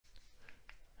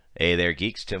Hey there,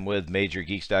 geeks. Tim with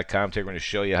MajorGeeks.com. Today we're going to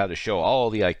show you how to show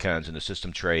all the icons in the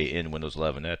system tray in Windows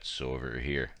 11. That's over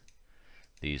here.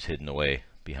 These hidden away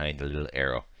behind the little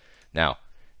arrow. Now,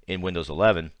 in Windows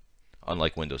 11,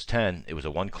 unlike Windows 10, it was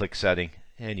a one-click setting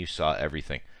and you saw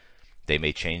everything. They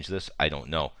may change this. I don't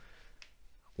know.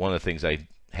 One of the things I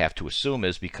have to assume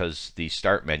is because the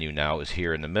start menu now is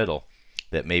here in the middle,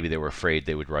 that maybe they were afraid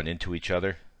they would run into each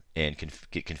other and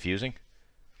get confusing.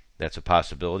 That's a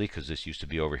possibility because this used to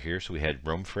be over here, so we had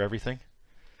room for everything,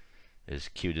 as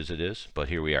cute as it is. But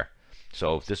here we are.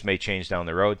 So this may change down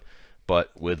the road, but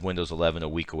with Windows 11 a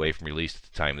week away from release at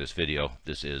the time of this video,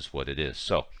 this is what it is.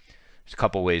 So there's a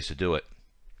couple ways to do it.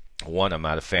 One I'm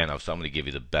not a fan of, so I'm going to give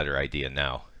you the better idea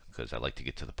now because I like to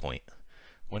get to the point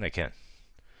when I can,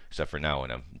 except for now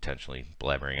when I'm intentionally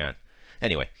blabbering on.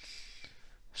 Anyway,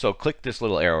 so click this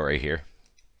little arrow right here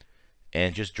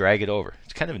and just drag it over.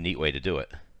 It's kind of a neat way to do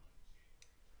it.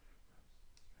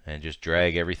 And just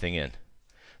drag everything in.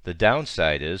 The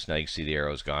downside is, now you can see the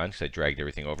arrow's gone because I dragged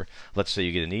everything over. Let's say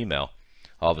you get an email.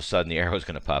 All of a sudden the arrow's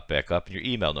going to pop back up and your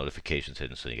email notification's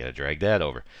hidden, so you got to drag that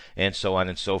over. And so on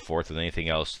and so forth with anything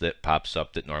else that pops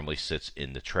up that normally sits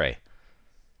in the tray.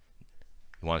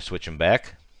 You want to switch them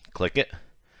back? Click it.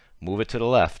 Move it to the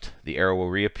left. The arrow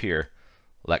will reappear.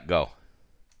 Let go.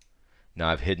 Now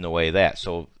I've hidden away that.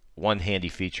 So one handy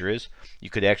feature is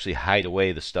you could actually hide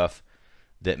away the stuff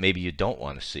that maybe you don't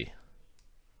want to see.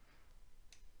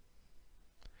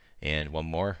 And one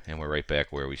more, and we're right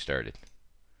back where we started.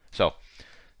 So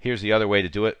here's the other way to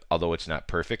do it, although it's not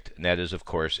perfect, and that is, of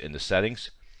course, in the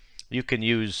settings. You can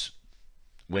use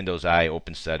Windows I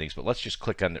open settings, but let's just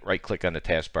click on the right-click on the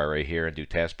taskbar right here and do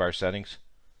taskbar settings.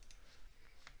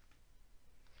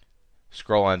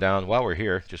 Scroll on down. While we're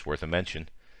here, just worth a mention,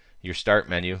 your start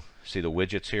menu. See the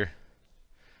widgets here?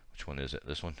 Which one is it?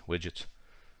 This one, widgets.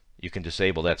 You can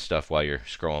disable that stuff while you're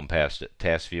scrolling past it.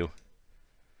 Task view.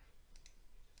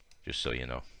 Just so you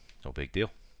know. No big deal.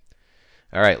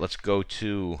 Alright, let's go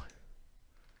to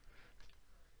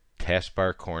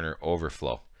taskbar corner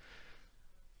overflow.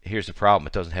 Here's the problem.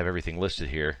 It doesn't have everything listed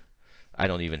here. I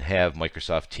don't even have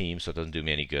Microsoft Teams, so it doesn't do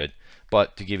me any good.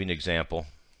 But to give you an example,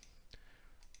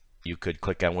 you could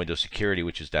click on Windows Security,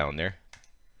 which is down there.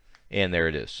 And there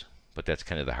it is. But that's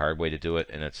kind of the hard way to do it,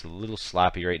 and it's a little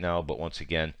sloppy right now, but once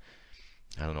again,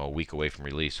 I don't know, a week away from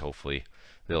release, hopefully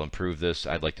they'll improve this.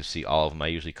 I'd like to see all of them. I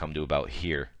usually come to about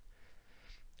here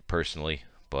personally,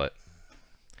 but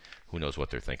who knows what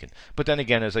they're thinking. But then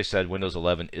again, as I said, Windows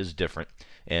 11 is different,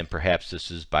 and perhaps this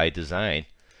is by design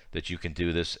that you can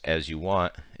do this as you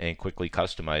want and quickly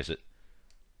customize it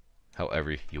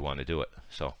however you want to do it.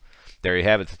 So there you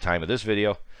have it at the time of this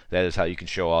video. That is how you can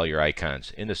show all your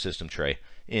icons in the system tray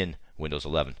in Windows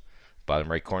 11. Bottom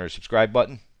right corner subscribe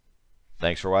button.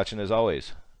 Thanks for watching as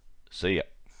always. See ya.